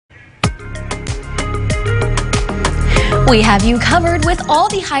We have you covered with all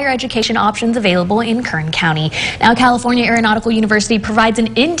the higher education options available in Kern County. Now, California Aeronautical University provides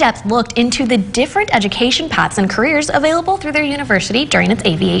an in-depth look into the different education paths and careers available through their university during its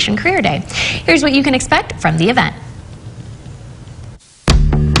Aviation Career Day. Here's what you can expect from the event.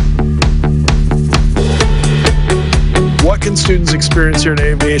 What can students experience here at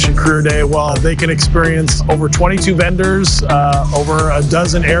Aviation Career Day? Well, they can experience over 22 vendors, over a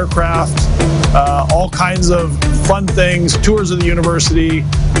dozen aircraft, all kinds of fun things, tours of the university.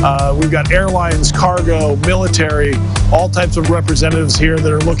 We've got airlines, cargo, military, all types of representatives here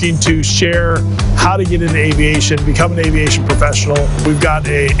that are looking to share how to get into aviation, become an aviation professional. We've got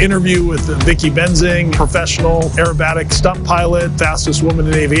an interview with Vicki Benzing, professional aerobatic stunt pilot, fastest woman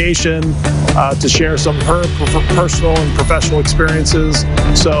in aviation, to share some of her personal and professional experiences.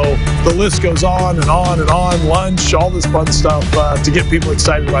 So the list goes on and on and on, lunch, all this fun stuff to get people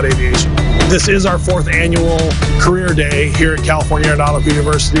excited about aviation. This is our 4th annual Career Day here at California Aeronautical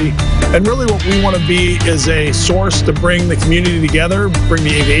University. And really what we want to be is a source to bring the community together, bring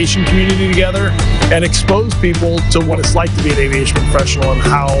the aviation community together, and expose people to what it's like to be an aviation professional and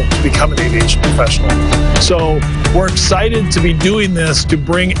how to become an aviation professional. So we're excited to be doing this to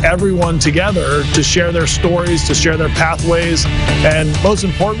bring everyone together to share their stories, to share their pathways, and most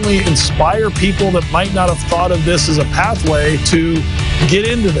importantly, inspire people that might not have thought of this as a pathway to get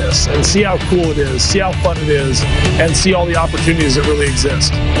into this and see how cool it is, see how fun it is, and see all the opportunities that really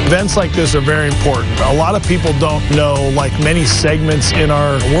exist. Events like this are very important. A lot of people don't know, like many segments in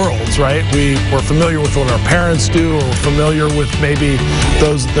our worlds, right? We're familiar with what our parents do, or we're familiar with maybe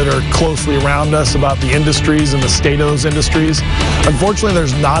those that are closely around us about the industries and the state of those industries. Unfortunately,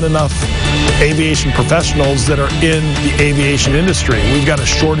 there's not enough aviation professionals that are in the aviation industry. We've got a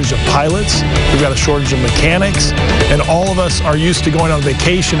shortage of pilots, we've got a shortage of mechanics, and all of us are used to going on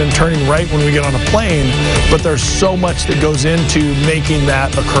vacation and turning right when we get on a plane, but there's so much that goes into making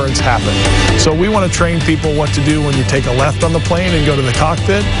that occurrence happen. So we want to train people what to do when you take a left on the plane and go to the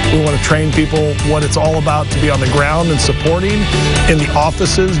cockpit. We want to train people what it's all about to be on the ground and supporting in the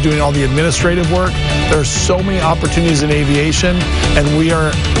offices, doing all the administrative work. There's so many opportunities in aviation, and we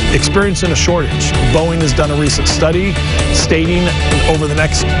are experiencing a shortage. Boeing has done a recent study stating over the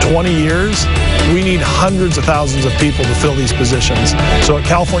next 20 years, we need hundreds of thousands of people to fill these positions. So at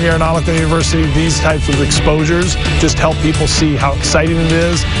California Aeronautical University, these types of exposures just help people see how exciting it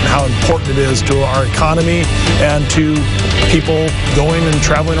is and how important it is to our economy and to people going and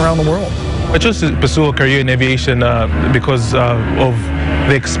traveling around the world. I chose to pursue a career in aviation because of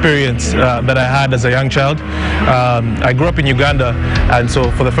the experience that I had as a young child. I grew up in Uganda, and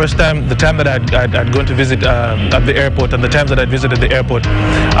so for the first time, the time that I'd gone to visit at the airport and the times that I'd visited the airport,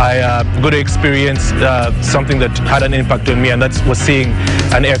 I got to experience something that had an impact on me, and that was seeing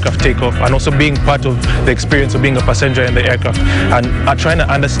an aircraft take off and also being part of the experience of being a passenger in the aircraft and trying to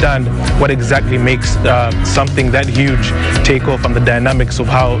understand what exactly makes something that huge take off and the dynamics of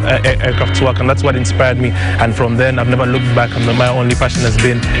how aircrafts work, and that's what inspired me. And from then, I've never looked back, and my only passion has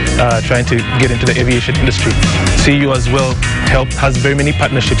been trying to get into the aviation industry. CU as well has very many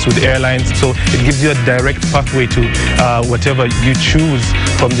partnerships with airlines, so it gives you a direct pathway to whatever you choose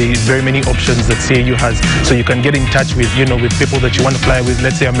from the very many options that CAU has. So you can get in touch with, with people that you want to fly with,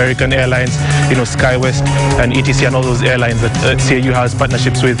 let's say American Airlines, SkyWest and ETC and all those airlines that CAU has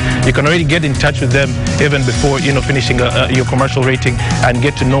partnerships with. You can already get in touch with them even before, finishing your commercial rating and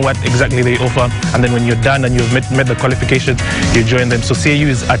get to know what exactly they offer. And then when you're done and you've met the qualifications, you join them. So CAU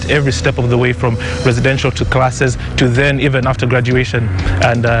is at every step of the way, from residential to classes to then even after graduation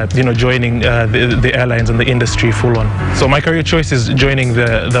and joining the airlines and the industry full on. So my career choice is joining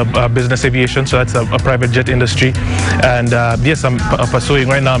the business aviation, so that's a private jet industry. And yes, I'm pursuing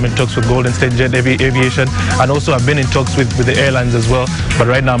right now. I'm in talks with Golden State Jet Aviation, and also I've been in talks with the airlines as well. But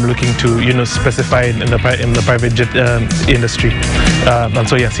right now I'm looking to specify in the private jet industry. And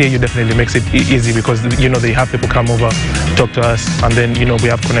so yeah, CAU definitely makes it easy because they have people come over, talk to us, and then we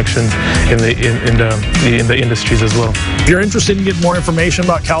have connections in the industries as well. If you're interested in getting more information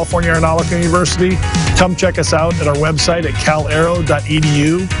about California Aeronautical University, come check us out at our website at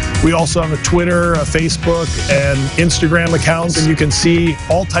calaero.edu. We also have a Twitter, a Facebook, and Instagram accounts, and you can see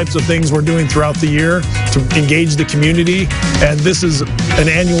all types of things we're doing throughout the year to engage the community. And this is an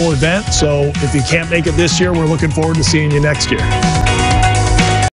annual event, so if you can't make it this year, we're looking forward to seeing you next year.